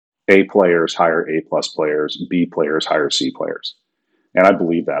A players hire A plus players, B players hire C players. And I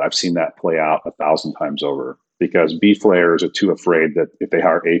believe that. I've seen that play out 1,000 times over because B players are too afraid that if they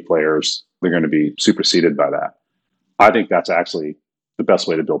hire A players, they're going to be superseded by that. I think that's actually the best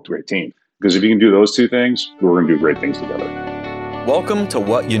way to build a great team. Because if you can do those two things, we're going to do great things together. Welcome to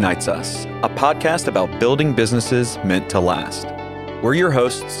What Unites Us, a podcast about building businesses meant to last. We're your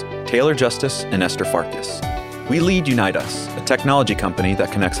hosts, Taylor Justice and Esther Farkas. We lead Unite Us, a technology company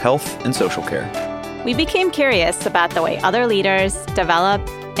that connects health and social care. We became curious about the way other leaders develop,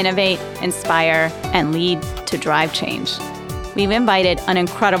 innovate, inspire, and lead to drive change. We've invited an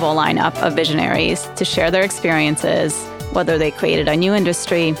incredible lineup of visionaries to share their experiences, whether they created a new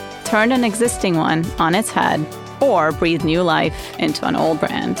industry, turned an existing one on its head, or breathed new life into an old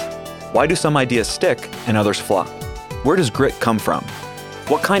brand. Why do some ideas stick and others flop? Where does grit come from?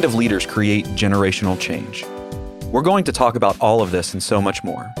 What kind of leaders create generational change? We're going to talk about all of this and so much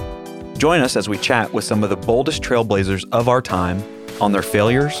more. Join us as we chat with some of the boldest trailblazers of our time on their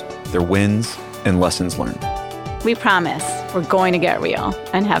failures, their wins, and lessons learned. We promise we're going to get real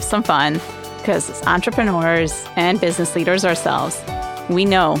and have some fun because as entrepreneurs and business leaders ourselves, we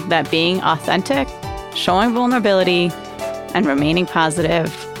know that being authentic, showing vulnerability, and remaining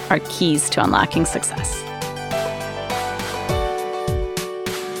positive are keys to unlocking success.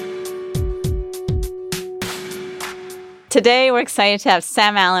 Today, we're excited to have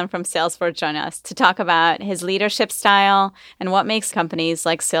Sam Allen from Salesforce join us to talk about his leadership style and what makes companies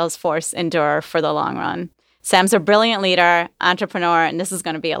like Salesforce endure for the long run. Sam's a brilliant leader, entrepreneur, and this is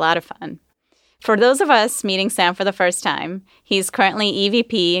going to be a lot of fun. For those of us meeting Sam for the first time, he's currently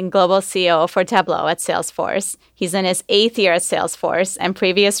EVP and Global CEO for Tableau at Salesforce. He's in his 8th year at Salesforce and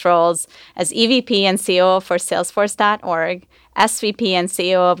previous roles as EVP and CEO for Salesforce.org, SVP and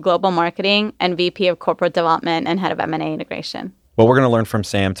CEO of Global Marketing, and VP of Corporate Development and Head of M&A Integration. What we're going to learn from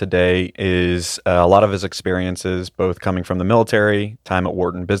Sam today is a lot of his experiences, both coming from the military, time at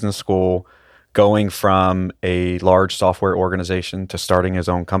Wharton Business School, going from a large software organization to starting his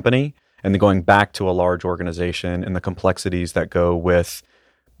own company, and then going back to a large organization and the complexities that go with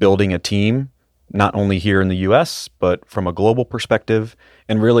building a team, not only here in the US, but from a global perspective,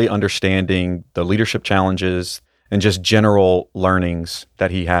 and really understanding the leadership challenges and just general learnings that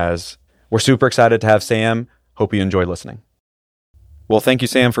he has. We're super excited to have Sam. Hope you enjoy listening. Well, thank you,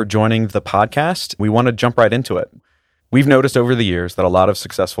 Sam, for joining the podcast. We want to jump right into it. We've noticed over the years that a lot of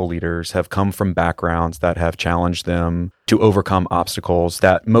successful leaders have come from backgrounds that have challenged them to overcome obstacles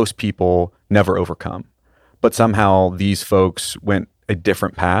that most people never overcome. But somehow these folks went a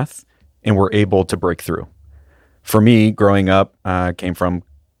different path and were able to break through. For me, growing up, I came from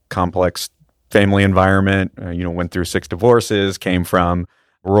complex family environment, went through 6 divorces, came from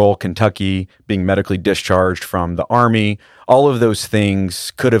rural Kentucky, being medically discharged from the Army. All of those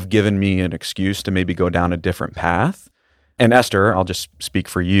things could have given me an excuse to maybe go down a different path. And Esther, I'll just speak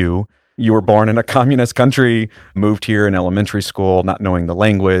for you. You were born in a communist country, moved here in elementary school, not knowing the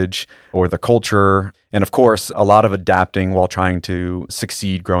language or the culture. And of course, a lot of adapting while trying to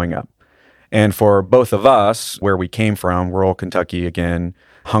succeed growing up. And for both of us, where we came from, rural Kentucky, again,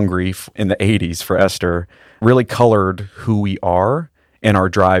 hungry in the 80s for Esther, really colored who we are and our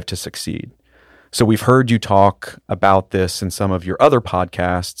drive to succeed. So we've heard you talk about this in some of your other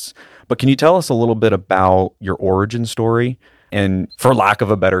podcasts, but can you tell us a little bit about your origin story and, for lack of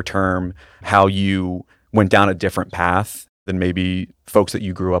a better term, how you went down a different path than maybe folks that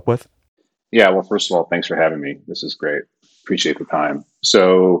you grew up with? Yeah, well, first of all, thanks for having me. This is great. Appreciate the time.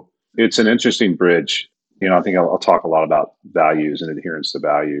 So it's an interesting bridge. I think I'll talk a lot about values and adherence to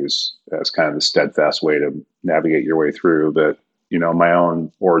values as kind of the steadfast way to navigate your way through. But, my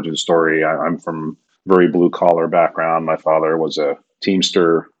own origin story, I'm from a very blue collar background. My father was a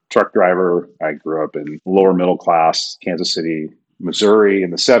Teamster truck driver. I grew up in lower middle class, Kansas City, Missouri in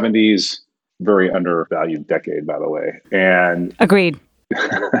the 70s. Very undervalued decade, by the way. And Agreed.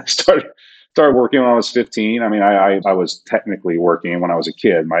 I started working when I was 15. I mean, I was technically working when I was a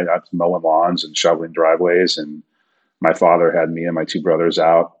kid. I was mowing lawns and shoveling driveways. And my father had me and my 2 brothers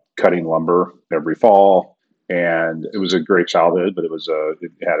out cutting lumber every fall. And it was a great childhood, but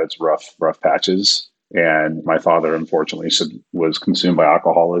it had its rough patches. And my father, unfortunately, was consumed by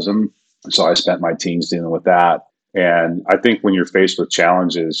alcoholism. So I spent my teens dealing with that. And I think when you're faced with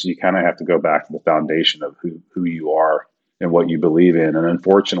challenges, you kind of have to go back to the foundation of who you are and what you believe in. And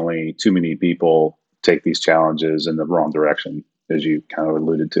unfortunately, too many people take these challenges in the wrong direction, as you kind of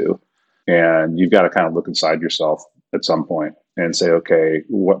alluded to. And you've got to kind of look inside yourself at some point and say, okay,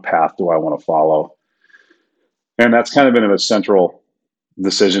 what path do I want to follow? And that's kind of been a central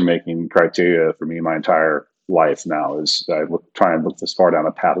decision-making criteria for me my entire life now. Is I try and look as far down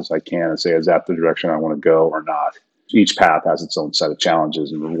a path as I can and say, is that the direction I want to go or not? Each path has its own set of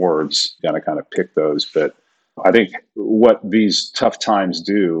challenges and rewards. You got to kind of pick those. But I think what these tough times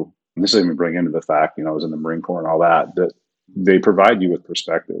do, and this is even bring into the fact, I was in the Marine Corps and all that, that they provide you with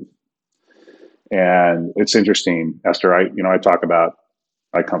perspective. And it's interesting, Esther, I talk about,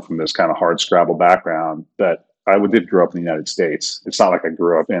 I come from this kind of hard scrabble background, but did grow up in the United States. It's not like I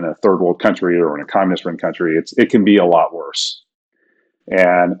grew up in a third world country or in a communist run country. It can be a lot worse.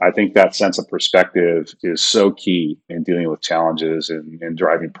 And I think that sense of perspective is so key in dealing with challenges and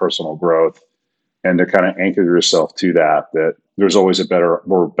driving personal growth. And to kind of anchor yourself to that there's always a better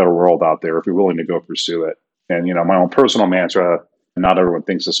world out there if you're willing to go pursue it. And, my own personal mantra, and not everyone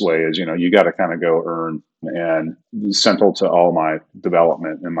thinks this way, is, you got to kind of go earn. And central to all my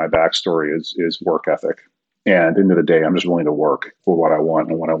development and my backstory is work ethic. And at the end of the day, I'm just willing to work for what I want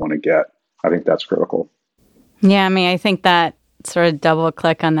and what I want to get. I think that's critical. Yeah, I think that sort of double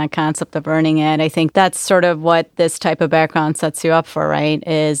click on that concept of earning it. I think that's sort of what this type of background sets you up for, right?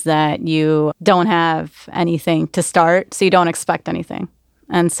 Is that you don't have anything to start, so you don't expect anything.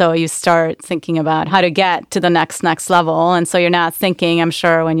 And so you start thinking about how to get to the next level. And so you're not thinking, I'm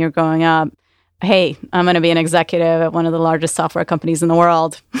sure, when you're growing up, hey, I'm going to be an executive at one of the largest software companies in the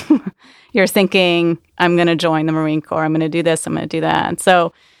world. You're thinking, I'm going to join the Marine Corps. I'm going to do this. I'm going to do that. And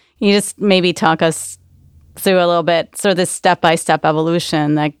so you just maybe talk us through a little bit, sort of this step-by-step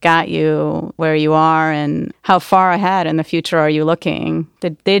evolution that got you where you are, and how far ahead in the future are you looking?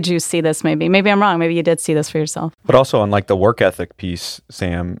 Did you see this maybe? Maybe I'm wrong. Maybe you did see this for yourself. But also on like the work ethic piece,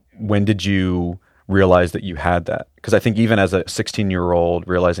 Sam, when did you realize that you had that? Because I think even as a 16-year-old,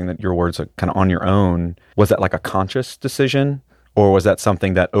 realizing that your words are kind of on your own, was that like a conscious decision? Or was that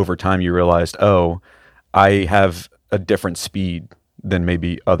something that over time you realized, oh, I have a different speed than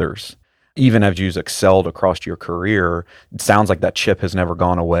maybe others? Even as you've excelled across your career, it sounds like that chip has never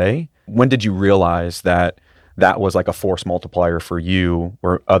gone away. When did you realize that was like a force multiplier for you,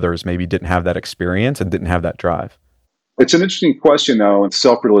 where others maybe didn't have that experience and didn't have that drive? It's an interesting question, though, and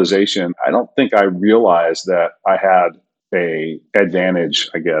self-realization. I don't think I realized that I had a advantage,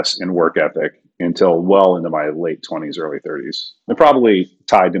 I guess, in work ethic until well into my late 20s, early 30s. And probably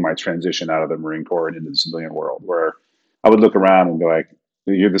tied to my transition out of the Marine Corps and into the civilian world, where I would look around and be like,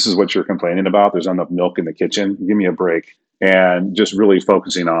 this is what you're complaining about. There's not enough milk in the kitchen. Give me a break. And just really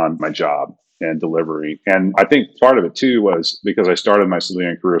focusing on my job and delivery. And I think part of it too was because I started my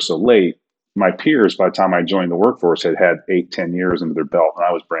civilian career so late, my peers, by the time I joined the workforce, had 8-10 years under their belt, and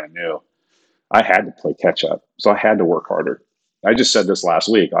I was brand new. I had to play catch up. So I had to work harder. I just said this last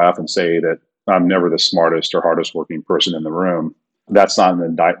week. I often say that I'm never the smartest or hardest working person in the room. That's not an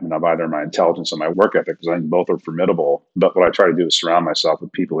indictment of either my intelligence or my work ethic, because I think both are formidable. But what I try to do is surround myself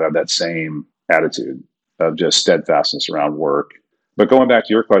with people who have that same attitude of just steadfastness around work. But going back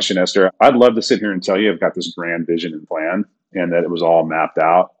to your question, Esther, I'd love to sit here and tell you I've got this grand vision and plan and that it was all mapped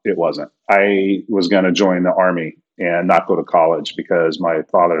out. It wasn't. I was going to join the Army and not go to college because my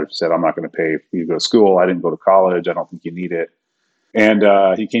father said, I'm not going to pay for you to go to school. I didn't go to college. I don't think you need it. And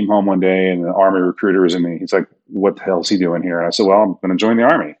he came home one day and the Army recruiter was in me. He's like, what the hell is he doing here? And I said, well, I'm going to join the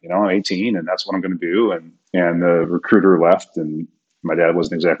Army. I'm 18 and that's what I'm going to do. And the recruiter left and my dad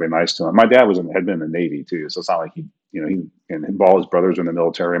wasn't exactly nice to him. My dad had been in the Navy too. So it's not like he and all his brothers were in the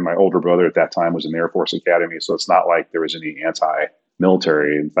military. And my older brother at that time was in the Air Force Academy. So it's not like there was any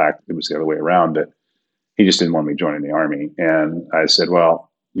anti-military. In fact, it was the other way around, but he just didn't want me joining the Army. And I said,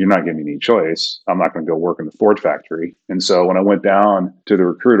 well, you're not giving me any choice. I'm not going to go work in the Ford factory. And so when I went down to the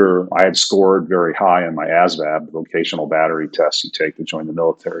recruiter, I had scored very high on my ASVAB, the vocational battery test you take to join the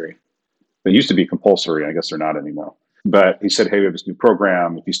military. They used to be compulsory. I guess they're not anymore. But he said, hey, we have this new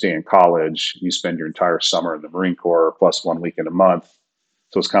program. If you stay in college, you spend your entire summer in the Marine Corps plus 1 week in a month.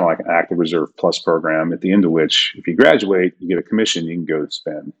 So it's kind of like an active reserve plus program, at the end of which, if you graduate, you get a commission, you can go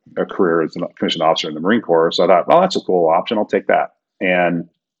spend a career as a commissioned officer in the Marine Corps. So I thought, well, that's a cool option. I'll take that. And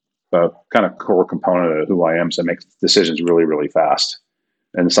a kind of core component of who I am is I make decisions really, really fast.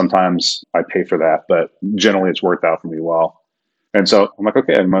 And sometimes I pay for that, but generally it's worked out for me well. And so I'm like,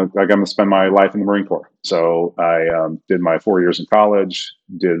 okay, I'm going to spend my life in the Marine Corps. So I did my 4 years in college,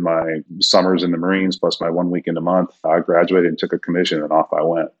 did my summers in the Marines, plus my 1 week in a month. I graduated and took a commission and off I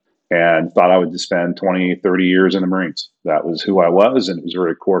went. And thought I would just spend 20, 30 years in the Marines. That was who I was, and it was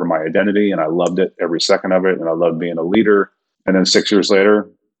very core to my identity, and I loved it, every second of it, and I loved being a leader. And then 6 years later,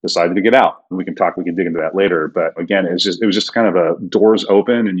 decided to get out. We can dig into that later. But again, it was just kind of a doors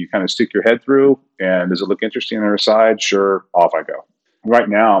open and you kind of stick your head through. And does it look interesting on the other side? Sure, off I go. Right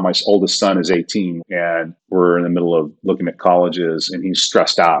now, my oldest son is 18 and we're in the middle of looking at colleges and he's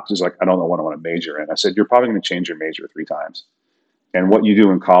stressed out. He's like, I don't know what I want to major in. I said, you're probably going to change your major 3 times. And what you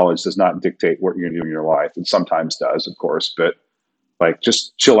do in college does not dictate what you're going to do in your life. It sometimes does, of course, but like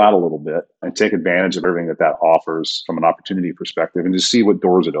just chill out a little bit and take advantage of everything that offers from an opportunity perspective and just see what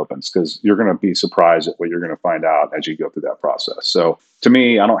doors it opens, because you're going to be surprised at what you're going to find out as you go through that process. So to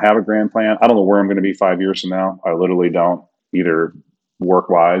me, I don't have a grand plan. I don't know where I'm going to be 5 years from now. I literally don't, either work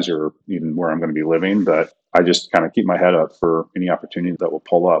wise or even where I'm going to be living, but I just kind of keep my head up for any opportunity that will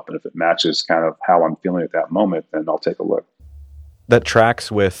pull up. And if it matches kind of how I'm feeling at that moment, then I'll take a look. That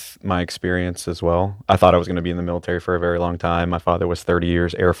tracks with my experience as well. I thought I was going to be in the military for a very long time. My father was 30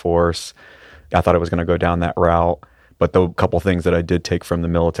 years Air Force. I thought I was going to go down that route. But the couple things that I did take from the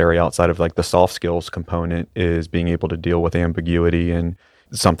military outside of like the soft skills component is being able to deal with ambiguity, and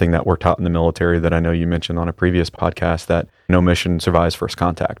something that we're taught in the military that I know you mentioned on a previous podcast, that no mission survives first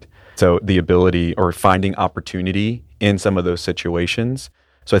contact. So the ability or finding opportunity in some of those situations.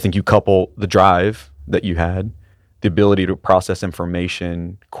 So I think you couple the drive that you had, the ability to process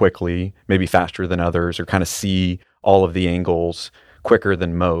information quickly, maybe faster than others, or kind of see all of the angles quicker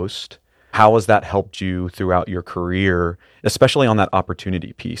than most. How has that helped you throughout your career, especially on that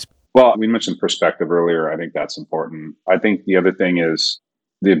opportunity piece? Well, we mentioned perspective earlier. I think that's important. I think the other thing is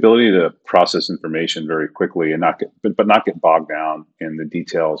the ability to process information very quickly and not get bogged down in the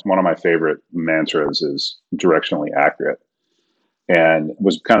details. One of my favorite mantras is directionally accurate, and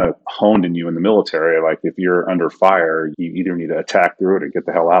was kind of honed in you in the military. Like if you're under fire, you either need to attack through it or get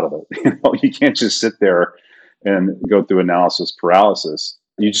the hell out of it. You can't just sit there and go through analysis paralysis.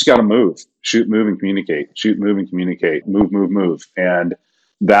 You just got to move, shoot, move, and communicate, shoot, move, and communicate, move, move, move. And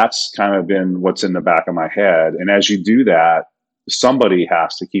that's kind of been what's in the back of my head. And as you do that, somebody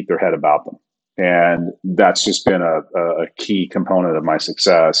has to keep their head about them. And that's just been a key component of my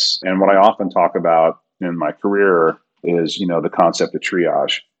success. And what I often talk about in my career is, the concept of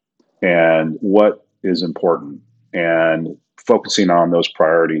triage and what is important, and focusing on those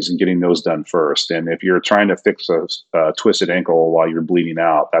priorities and getting those done first. And if you're trying to fix a twisted ankle while you're bleeding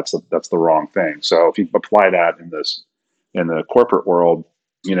out, that's the wrong thing. So if you apply that in the corporate world,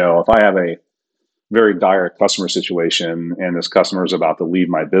 if I have a very dire customer situation and this customer is about to leave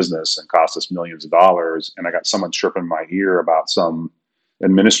my business and cost us millions of dollars, and I got someone chirping my ear about some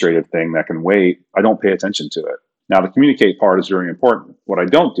administrative thing that can wait, I don't pay attention to it. Now, the communicate part is very important. What I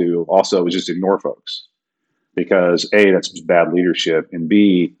don't do also is just ignore folks, because A, that's bad leadership, and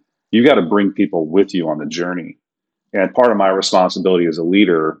B, you got to bring people with you on the journey. And part of my responsibility as a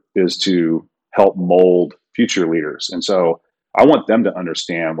leader is to help mold future leaders. And so I want them to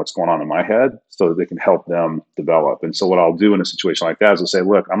understand what's going on in my head so that they can help them develop. And so what I'll do in a situation like that is I'll say,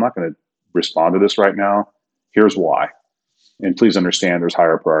 look, I'm not going to respond to this right now. Here's why. And please understand there's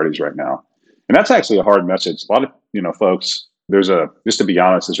higher priorities right now. And that's actually a hard message. A lot of, folks, just to be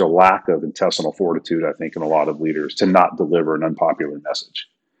honest, there's a lack of intestinal fortitude, I think, in a lot of leaders to not deliver an unpopular message.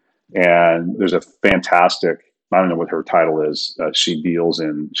 And there's a fantastic, I don't know what her title is. Her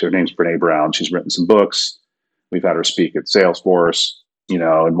name's Brene Brown. She's written some books. We've had her speak at Salesforce,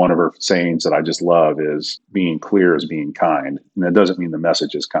 and one of her sayings that I just love is being clear is being kind. And that doesn't mean the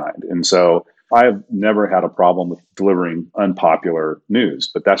message is kind. And so I've never had a problem with delivering unpopular news,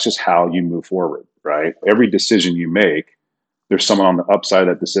 but that's just how you move forward, right? Every decision you make, there's someone on the upside of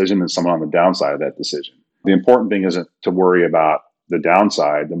that decision and someone on the downside of that decision. The important thing isn't to worry about the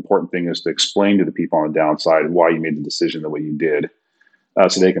downside. The important thing is to explain to the people on the downside why you made the decision the way you did,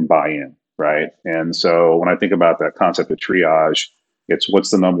 so they can buy in. Right. And so when I think about that concept of triage, it's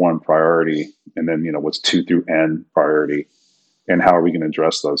what's the number one priority, and then, what's 2 through N priority, and how are we going to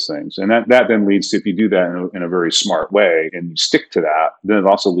address those things? And that then leads to, if you do that in a very smart way and you stick to that, then it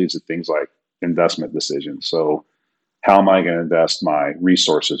also leads to things like investment decisions. So how am I going to invest my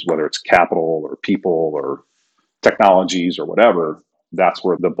resources, whether it's capital or people or technologies or whatever? That's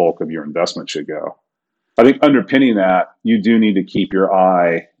where the bulk of your investment should go. I think underpinning that, you do need to keep your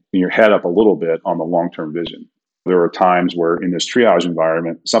eye and your head up a little bit on the long-term vision. There are times where in this triage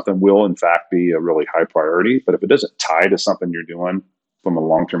environment, something will in fact be a really high priority, but if it doesn't tie to something you're doing from a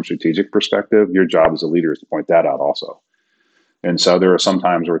long-term strategic perspective, your job as a leader is to point that out also. And so there are some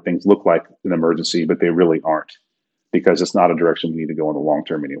times where things look like an emergency, but they really aren't, because it's not a direction we need to go in the long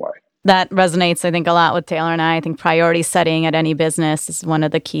term anyway. That resonates, I think, a lot with Taylor and I. I think priority setting at any business is one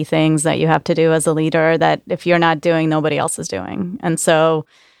of the key things that you have to do as a leader, that if you're not doing, nobody else is doing. And so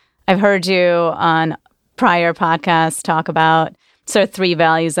I've heard you on prior podcasts talk about sort of 3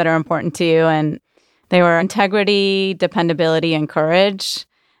 values that are important to you, and they were integrity, dependability, and courage.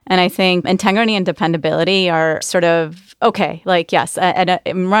 And I think integrity and dependability are sort of, okay, like, yes,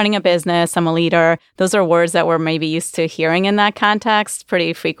 I'm running a business, I'm a leader. Those are words that we're maybe used to hearing in that context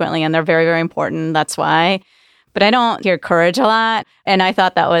pretty frequently, and they're very, very important. That's why. But I don't hear courage a lot. And I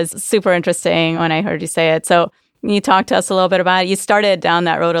thought that was super interesting when I heard you say it. So can you talk to us a little bit about it? You started down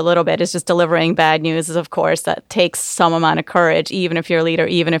that road a little bit. It's just delivering bad news is, of course, that takes some amount of courage, even if you're a leader,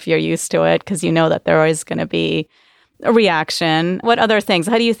 even if you're used to it, because you know that there is going to be a reaction. What other things?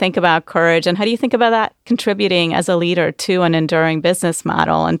 How do you think about courage, and how do you think about that contributing as a leader to an enduring business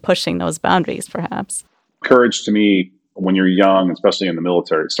model and pushing those boundaries, perhaps? Courage to me, when you're young, especially in the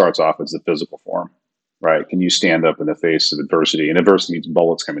military, it starts off as the physical form, right? Can you stand up in the face of adversity? And adversity means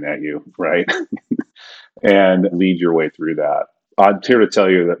bullets coming at you, right? And lead your way through that. I'm here to tell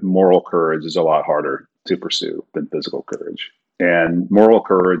you that moral courage is a lot harder to pursue than physical courage. And moral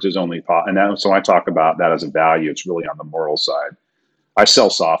courage is only, so I talk about that as a value. It's really on the moral side. I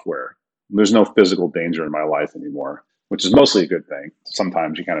sell software. There's no physical danger in my life anymore, which is mostly a good thing.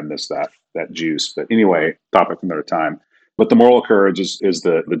 Sometimes you kind of miss that juice. But anyway, topic for another time. But the moral courage is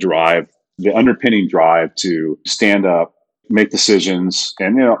the drive, the underpinning drive to stand up, make decisions.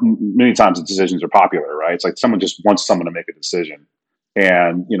 And, many times the decisions are popular, right? It's like someone just wants someone to make a decision.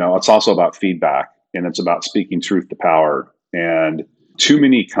 And, it's also about feedback, and it's about speaking truth to power. And too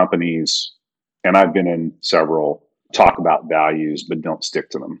many companies, and I've been in several, talk about values, but don't stick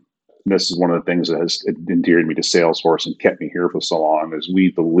to them. This is one of the things that has endeared me to Salesforce and kept me here for so long, is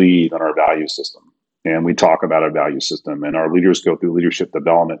we believe in our value system. And we talk about our value system, and our leaders go through leadership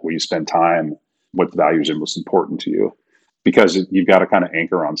development where you spend time, what values are most important to you, because you've got to kind of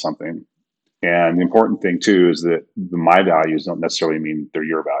anchor on something. And the important thing too is that my values don't necessarily mean they're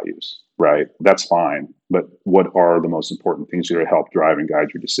your values, right? That's fine. But what are the most important things that help drive and guide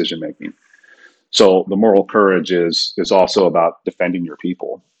your decision making? So the moral courage is also about defending your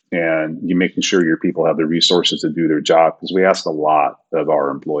people, and you making sure your people have the resources to do their job, because we ask a lot of our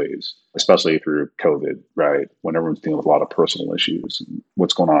employees, especially through COVID, right? When everyone's dealing with a lot of personal issues and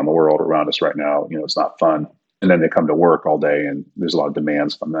what's going on in the world around us right now, it's not fun. And then they come to work all day and there's a lot of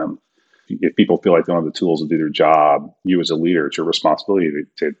demands from them. If people feel like they don't have the tools to do their job, you as a leader, it's your responsibility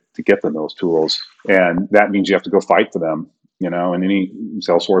to get them those tools. And that means you have to go fight for them. And any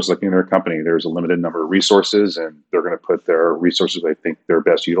Salesforce looking at their company, there's a limited number of resources, and they're going to put their resources they think they're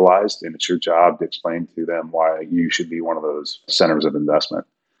best utilized. And it's your job to explain to them why you should be one of those centers of investment.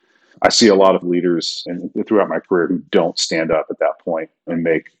 I see a lot of leaders and throughout my career who don't stand up at that point and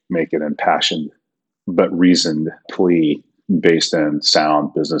make an impassioned but reasoned plea based in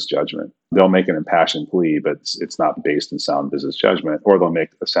sound business judgment. They'll make an impassioned plea, but it's not based in sound business judgment, or they'll make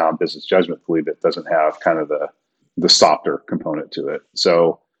a sound business judgment plea that doesn't have kind of the softer component to it.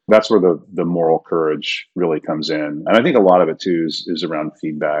 So that's where the moral courage really comes in. And I think a lot of it too is around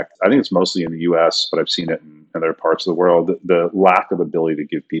feedback. I think it's mostly in the US, but I've seen it in other parts of the world. The lack of ability to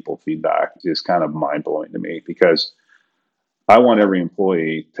give people feedback is kind of mind blowing to me, because I want every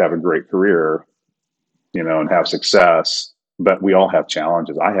employee to have a great career, and have success. But we all have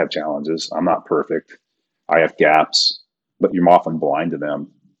challenges. I have challenges. I'm not perfect. I have gaps, but you're often blind to them.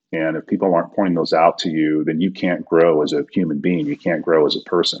 And if people aren't pointing those out to you, then you can't grow as a human being. You can't grow as a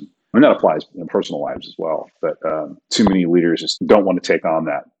person. And that applies in personal lives as well. But too many leaders just don't want to take on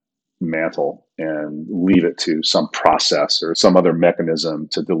that mantle and leave it to some process or some other mechanism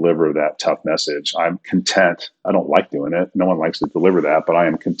to deliver that tough message. I'm content. I don't like doing it. No one likes to deliver that, but I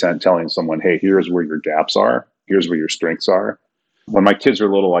am content telling someone, hey, here's where your gaps are. Here's where your strengths are. When my kids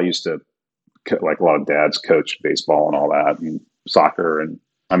were little, I used to, like a lot of dads, coach baseball and all that, and soccer. And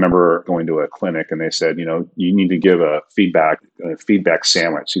I remember going to a clinic and they said, you need to give a feedback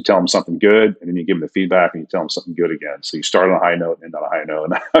sandwich. You tell them something good, and then you give them the feedback, and you tell them something good again. So you start on a high note and end on a high note.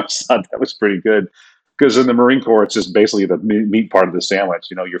 And I thought that was pretty good, because in the Marine Corps, it's just basically the meat part of the sandwich.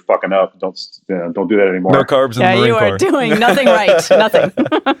 You're fucking up. Don't do that anymore. No carbs in the Marine Corps. Yeah, you are doing nothing right. Nothing.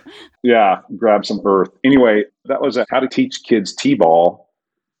 Yeah, grab some earth. Anyway, that was how to teach kids T-ball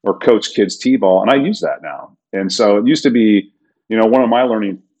or coach kids T-ball. And I use that now. And so it used to be, one of my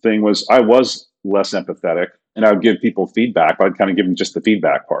learning thing was I was less empathetic, and I would give people feedback. I'd kind of give them just the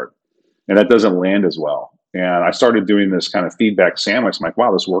feedback part, and that doesn't land as well. And I started doing this kind of feedback sandwich. I'm like,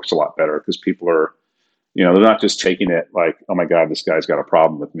 wow, this works a lot better, because people are, they're not just taking it like, oh my God, this guy's got a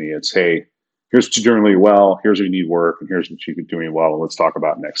problem with me. It's, hey, here's what you're doing really well. Here's what you need work, and here's what you're doing well. And let's talk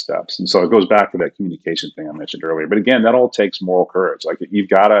about next steps. And so it goes back to that communication thing I mentioned earlier. But again, that all takes moral courage. Like, you've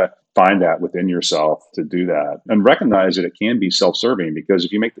got to find that within yourself to do that, and recognize that it can be self-serving, because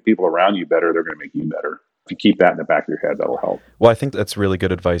if you make the people around you better, they're going to make you better. If you keep that in the back of your head, that'll help. Well, I think that's really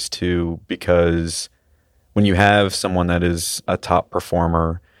good advice too, because when you have someone that is a top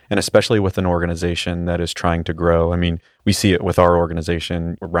performer, And especially with an organization that is trying to grow. I mean, we see it with our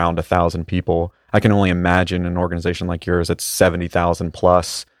organization, around 1,000 people. I can only imagine an organization like yours that's 70,000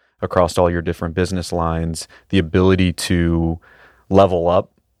 plus across all your different business lines, the ability to level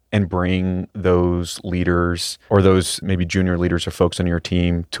up and bring those leaders or those maybe junior leaders or folks on your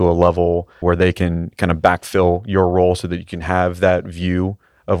team to a level where they can kind of backfill your role so that you can have that view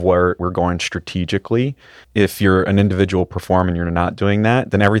of where we're going strategically. If you're an individual performer and you're not doing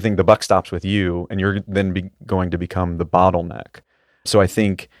that, then everything, the buck stops with you, and you're then going to become the bottleneck. So I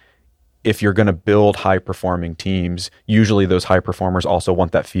think if you're going to build high performing teams, usually those high performers also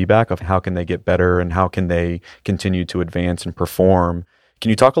want that feedback of how can they get better and how can they continue to advance and perform.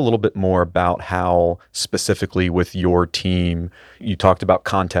 Can you talk a little bit more about how specifically with your team, you talked about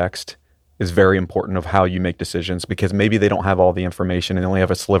context is very important of how you make decisions, because maybe they don't have all the information and they only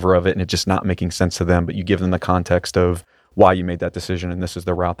have a sliver of it and it's just not making sense to them, but you give them the context of why you made that decision and this is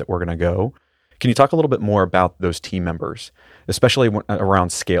the route that we're going to go. Can you talk a little bit more about those team members, especially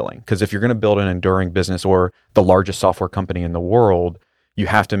around scaling? Because if you're going to build an enduring business or the largest software company in the world, you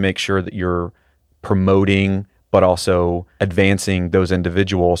have to make sure that you're promoting but also advancing those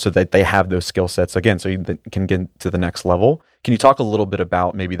individuals so that they have those skill sets again, so you can get to the next level. Can you talk a little bit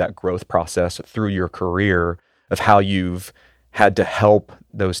about maybe that growth process through your career of how you've had to help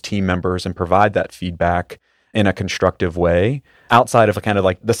those team members and provide that feedback in a constructive way outside of a kind of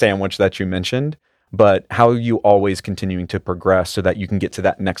like the sandwich that you mentioned, but how are you always continuing to progress so that you can get to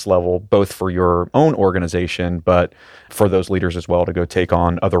that next level, both for your own organization, but for those leaders as well to go take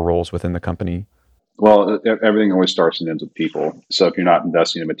on other roles within the company? Well, everything always starts and ends with people. So if you're not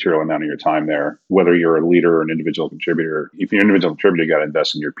investing a material amount of your time there, whether you're a leader or an individual contributor, if you're an individual contributor, you got to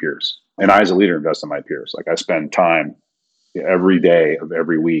invest in your peers. And I, as a leader, invest in my peers. Like I spend time every day of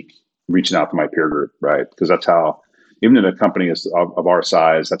every week reaching out to my peer group, right? Because that's how, even in a company of our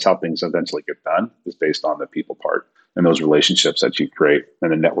size, that's how things eventually get done, is based on the people part and those relationships that you create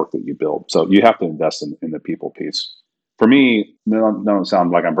and the network that you build. So you have to invest in the people piece. For me, don't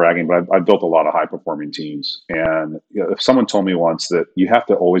sound like I'm bragging, but I've built a lot of high performing teams. And if someone told me once that you have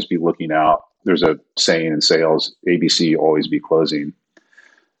to always be looking out, there's a saying in sales, ABC, always be closing,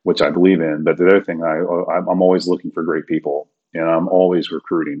 which I believe in. But the other thing, I'm always looking for great people and I'm always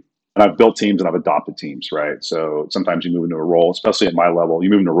recruiting. And I've built teams and I've adopted teams, right? So sometimes you move into a role, especially at my level,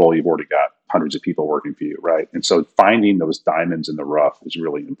 you move into a role, you've already got hundreds of people working for you, right? And so finding those diamonds in the rough is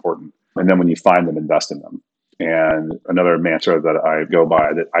really important. And then when you find them, invest in them. And another mantra that I go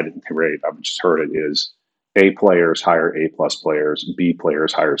by that I didn't create, I've just heard it, is A players hire A plus players, B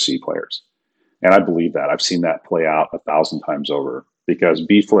players hire C players. And I believe that. I've seen that play out 1,000 times over, because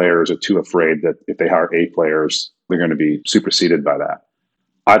B players are too afraid that if they hire A players, they're going to be superseded by that.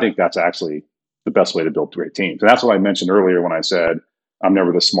 I think that's actually the best way to build great teams. And that's what I mentioned earlier when I said I'm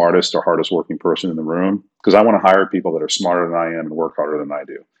never the smartest or hardest working person in the room, because I want to hire people that are smarter than I am and work harder than I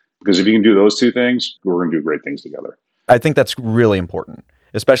do. Because if you can do those two things, we're going to do great things together. I think that's really important,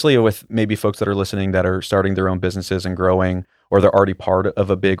 especially with maybe folks that are listening that are starting their own businesses and growing, or they're already part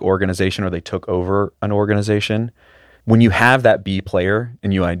of a big organization or they took over an organization. When you have that B player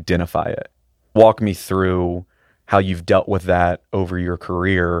and you identify it, walk me through how you've dealt with that over your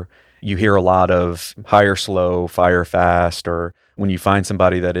career. You hear a lot of hire slow, fire fast, or when you find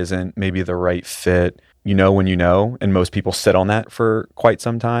somebody that isn't maybe the right fit, you know when you know, and most people sit on that for quite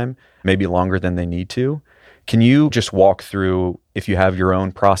some time, maybe longer than they need to. Can you just walk through, if you have your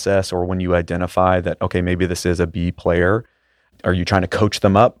own process or when you identify that, okay, maybe this is a B player, are you trying to coach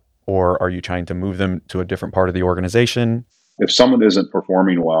them up or are you trying to move them to a different part of the organization? If someone isn't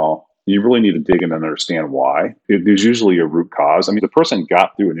performing well, you really need to dig in and understand why. There's usually a root cause. I mean, the person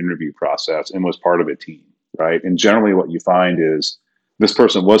got through an interview process and was part of a team, right? And generally what you find is this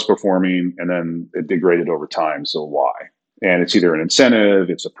person was performing and then it degraded over time. So why? And it's either an incentive,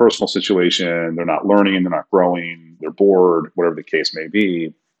 it's a personal situation, they're not learning, they're not growing, they're bored, whatever the case may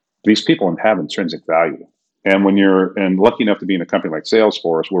be. These people have intrinsic value. And when you're lucky enough to be in a company like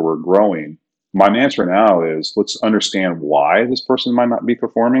Salesforce where we're growing, my mantra now is let's understand why this person might not be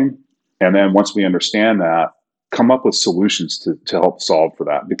performing. And then once we understand that, come up with solutions to help solve for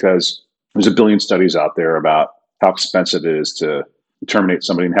that. Because there's a billion studies out there about how expensive it is to terminate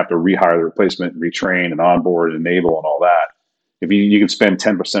somebody and have to rehire the replacement, and retrain and onboard and enable and all that. If you can spend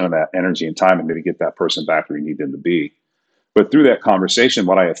 10% of that energy and time and maybe get that person back where you need them to be. But through that conversation,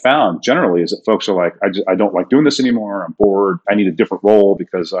 what I have found generally is that folks are like, I don't like doing this anymore. I'm bored. I need a different role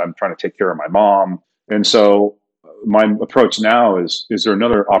because I'm trying to take care of my mom. And so my approach now is there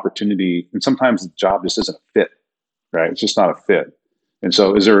another opportunity? And sometimes the job just isn't a fit, right? It's just not a fit. And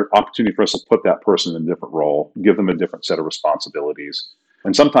so is there an opportunity for us to put that person in a different role, give them a different set of responsibilities?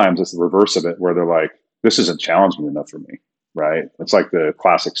 And sometimes it's the reverse of it where they're like, this isn't challenging enough for me, right? It's like the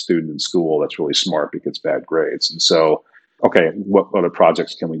classic student in school that's really smart but gets bad grades. And so, okay, what other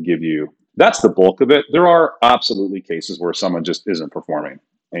projects can we give you? That's the bulk of it. There are absolutely cases where someone just isn't performing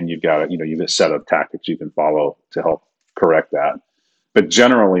and you've got you've a set of tactics you can follow to help correct that. But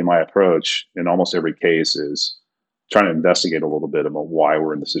generally my approach in almost every case is trying to investigate a little bit about why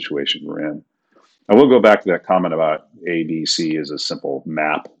we're in the situation we're in. I will go back to that comment about A, B, C as a simple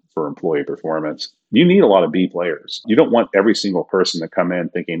map for employee performance. You need a lot of B players. You don't want every single person to come in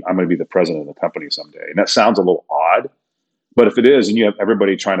thinking, I'm going to be the president of the company someday. And that sounds a little odd, but if it is, and you have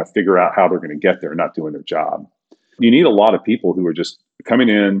everybody trying to figure out how they're going to get there and not doing their job, you need a lot of people who are just coming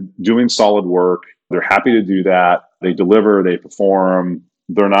in, doing solid work. They're happy to do that. They deliver, they perform.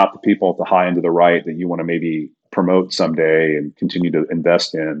 They're not the people at the high end of the right that you want to maybe promote someday and continue to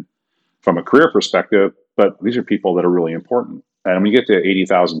invest in from a career perspective, but these are people that are really important. And when you get to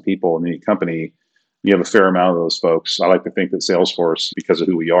 80,000 people in the company, you have a fair amount of those folks. I like to think that Salesforce, because of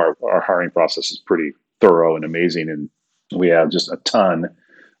who we are, our hiring process is pretty thorough and amazing. And we have just a ton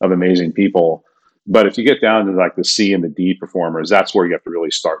of amazing people. But if you get down to like the C and the D performers, that's where you have to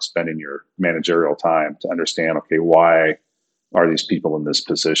really start spending your managerial time to understand, okay, why are these people in this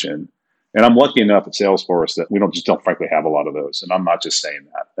position? And I'm lucky enough at Salesforce that we don't frankly have a lot of those. And I'm not just saying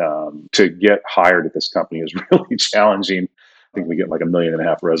that. To get hired at this company is really challenging. I think we get like 1.5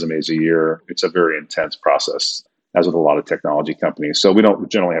 million resumes a year. It's a very intense process, as with a lot of technology companies. So we don't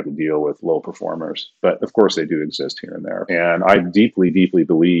generally have to deal with low performers, but of course they do exist here and there. And I deeply, deeply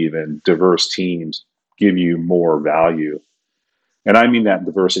believe in diverse teams give you more value. And I mean that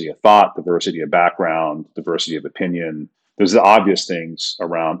diversity of thought, diversity of background, diversity of opinion. There's the obvious things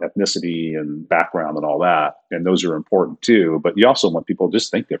around ethnicity and background and all that. And those are important too. But you also want people to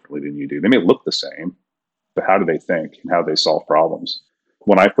just think differently than you do. They may look the same, but how do they think and how do they solve problems?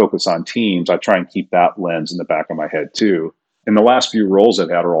 When I focus on teams, I try and keep that lens in the back of my head too. And the last few roles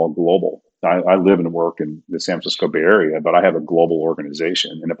I've had are all global. I live and work in the San Francisco Bay Area, but I have a global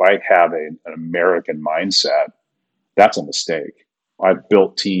organization. And if I have an American mindset, that's a mistake. I've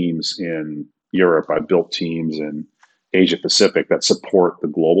built teams in Europe. I've built teams in Asia Pacific that support the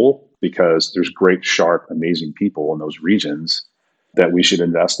global because there's great, sharp, amazing people in those regions that we should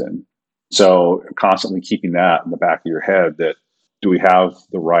invest in. So constantly keeping that in the back of your head that do we have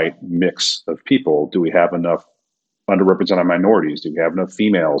the right mix of people? Do we have enough underrepresented minorities? Do we have enough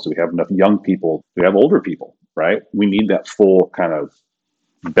females? Do we have enough young people? Do we have older people, right? We need that full kind of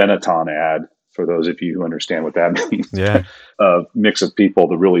Benetton ad for those of you who understand what that means. Yeah. A mix of people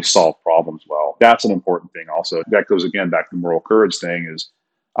to really solve problems well. That's an important thing also. That goes again back to the moral courage thing is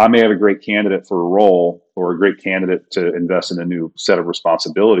I may have a great candidate for a role or a great candidate to invest in a new set of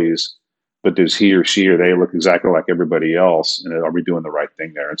responsibilities, but does he or she or they look exactly like everybody else? And are we doing the right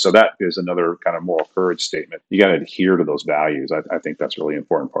thing there? And so that is another kind of moral courage statement. You got to adhere to those values. I think that's really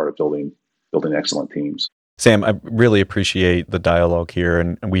important part of building excellent teams. Sam, I really appreciate the dialogue here,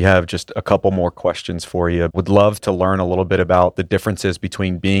 and we have just a couple more questions for you. Would love to learn a little bit about the differences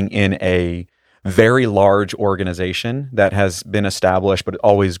between being in a very large organization that has been established but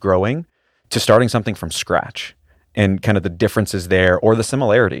always growing to starting something from scratch and kind of the differences there or the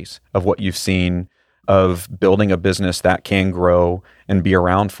similarities of what you've seen of building a business that can grow and be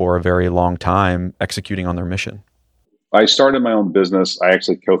around for a very long time executing on their mission. I started my own business. I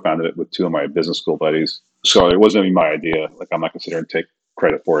actually co-founded it with two of my business school buddies. So it wasn't even my idea. Like I'm not considering take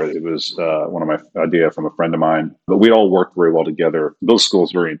credit for it. It was one of my idea from a friend of mine. But we all worked very well together. Those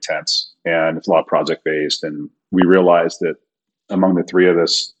schools very intense and it's a lot of project based. And we realized that among the three of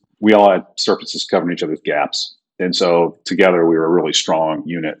us, we all had surfaces covering each other's gaps. And so together we were a really strong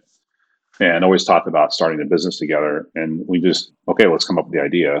unit. And always talked about starting a business together. And we just, okay, let's come up with the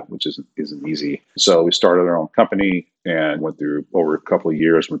idea, which isn't easy. So we started our own company and went through over a couple of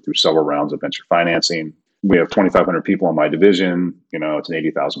years, went through several rounds of venture financing. We have 2,500 people in my division. It's an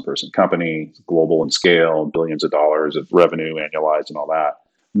 80,000 person company, it's global in scale, billions of dollars of revenue annualized and all that.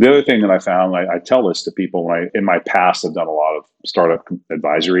 The other thing that I found, I tell this to people in my past, I've done a lot of startup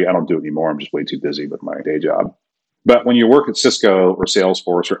advisory. I don't do it anymore. I'm just way too busy with my day job. But when you work at Cisco or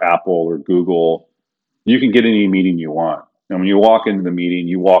Salesforce or Apple or Google, you can get any meeting you want. And when you walk into the meeting,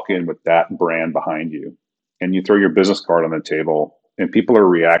 you walk in with that brand behind you and you throw your business card on the table and people are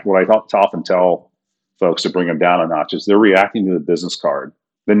reacting. What I often tell folks to bring them down a notch is they're reacting to the business card.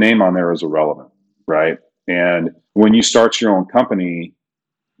 The name on there is irrelevant, right? And when you start your own company,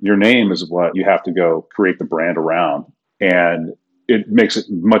 your name is what you have to go create the brand around. And it makes it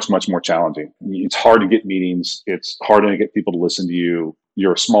much, much more challenging. It's hard to get meetings. It's hard to get people to listen to you.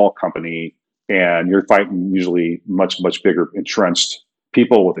 You're a small company and you're fighting usually much, much bigger entrenched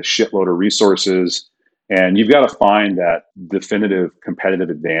people with a shitload of resources. And you've got to find that definitive competitive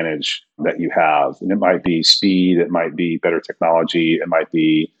advantage that you have. And it might be speed, it might be better technology, it might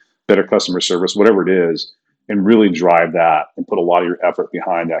be better customer service, whatever it is, and really drive that and put a lot of your effort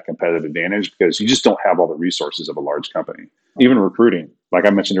behind that competitive advantage because you just don't have all the resources of a large company. Even recruiting, like I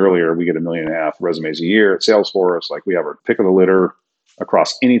mentioned earlier, we get 1.5 million resumes a year at Salesforce. Like we have our pick of the litter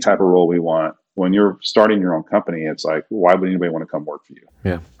across any type of role we want. When you're starting your own company, it's like, why would anybody want to come work for you?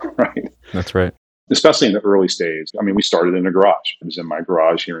 Yeah. Right. That's right. Especially in the early stage. I mean, we started in a garage. It was in my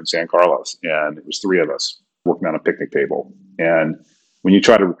garage here in San Carlos, and it was 3 of us working on a picnic table. And when you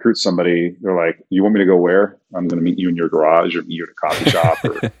try to recruit somebody, they're like, you want me to go where? I'm going to meet you in your garage or meet you at a coffee shop.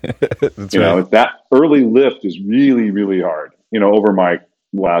 Or, that early lift is really, really hard. Over my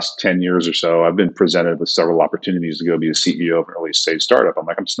last 10 years or so, I've been presented with several opportunities to go be a CEO of an early stage startup. I'm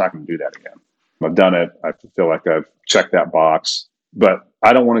like, I'm just not going to do that again. I've done it. I feel like I've checked that box. But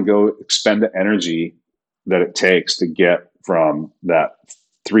I don't want to go expend the energy that it takes to get from that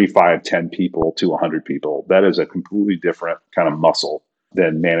 3, 5, 10 people to 100 people. That is a completely different kind of muscle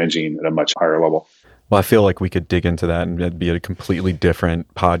than managing at a much higher level. Well, I feel like we could dig into that and it'd be a completely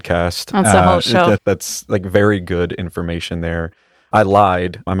different podcast. That's the whole show. That's like very good information there. I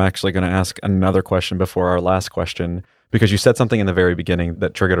lied. I'm actually going to ask another question before our last question because you said something in the very beginning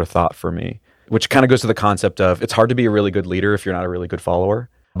that triggered a thought for me, which kind of goes to the concept of it's hard to be a really good leader if you're not a really good follower.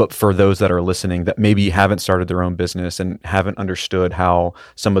 But for those that are listening that maybe haven't started their own business and haven't understood how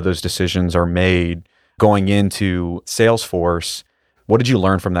some of those decisions are made going into Salesforce, what did you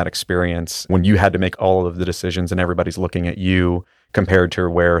learn from that experience when you had to make all of the decisions and everybody's looking at you compared to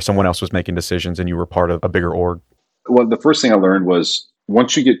where someone else was making decisions and you were part of a bigger org? Well, the first thing I learned was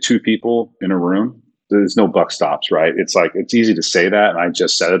once you get 2 people in a room, there's no buck stops, right? It's like, it's easy to say that. And I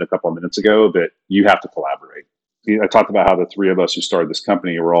just said it a couple of minutes ago, but you have to collaborate. I talked about how the 3 of us who started this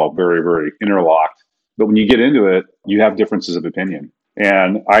company were all very, very interlocked. But when you get into it, you have differences of opinion.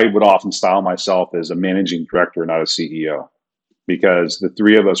 And I would often style myself as a managing director, not a CEO, because the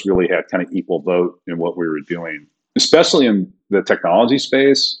 3 of us really had kind of equal vote in what we were doing, especially in the technology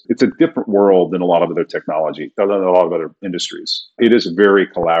space. It's a different world than a lot of other technology, than a lot of other industries. It is a very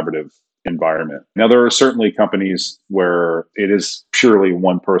collaborative environment. Now, there are certainly companies where it is purely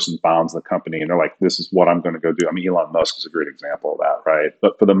one person founds the company and they're like, this is what I'm going to go do. I mean, Elon Musk is a great example of that, right?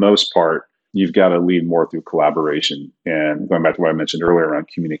 But for the most part, you've got to lead more through collaboration. And going back to what I mentioned earlier around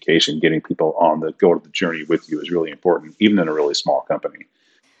communication, getting people on the go to the journey with you is really important, even in a really small company.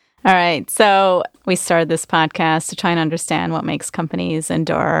 All right. So we started this podcast to try and understand what makes companies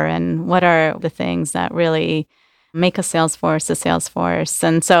endure and what are the things that really make a Salesforce.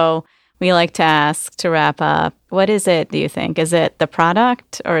 And so we like to ask to wrap up, what is it, do you think? Is it the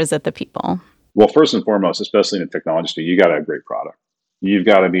product or is it the people? Well, first and foremost, especially in the technology, you got to have a great product. You've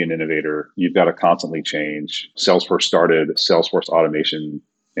got to be an innovator. You've got to constantly change. Salesforce started Salesforce automation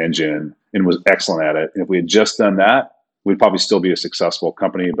engine and was excellent at it. And if we had just done that, we'd probably still be a successful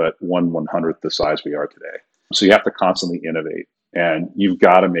company, but 1/100th the size we are today. So you have to constantly innovate. And you've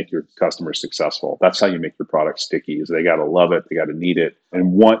got to make your customers successful. That's how you make your product sticky, is they got to love it, they got to need it,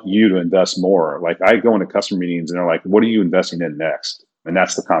 and want you to invest more. Like I go into customer meetings and they're like, what are you investing in next? And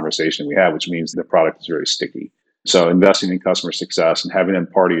that's the conversation we have, which means the product is very sticky. So investing in customer success and having them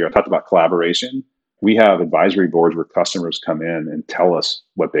part of your, I talked about collaboration. We have advisory boards where customers come in and tell us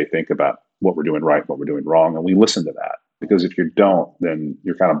what they think about what we're doing right, what we're doing wrong. And we listen to that, because if you don't, then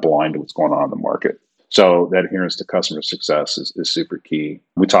you're kind of blind to what's going on in the market. So that adherence to customer success is super key.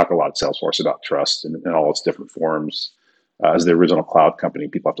 We talk a lot at Salesforce about trust in all its different forms. As the original cloud company,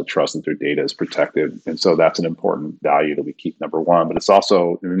 people have to trust that their data is protected. And so that's an important value that we keep, number one. But it's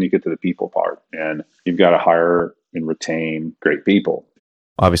also, and then you get to the people part, and you've got to hire and retain great people.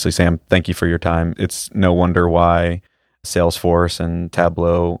 Obviously, Sam, thank you for your time. It's no wonder why Salesforce and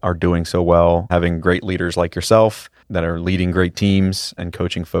Tableau are doing so well, having great leaders like yourself that are leading great teams and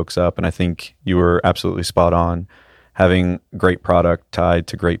coaching folks up. And I think you were absolutely spot on. Having great product tied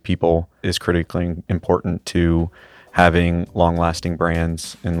to great people is critically important to having long-lasting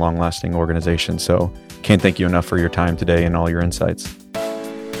brands and long-lasting organizations. So can't thank you enough for your time today and all your insights.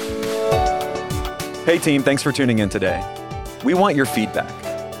 Hey team, thanks for tuning in today. We want your feedback.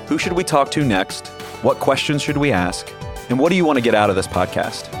 Who should we talk to next? What questions should we ask? And what do you want to get out of this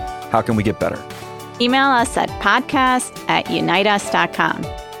podcast? How can we get better? Email us at podcast@unitus.com.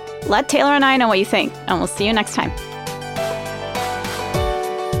 Let Taylor and I know what you think, and we'll see you next time.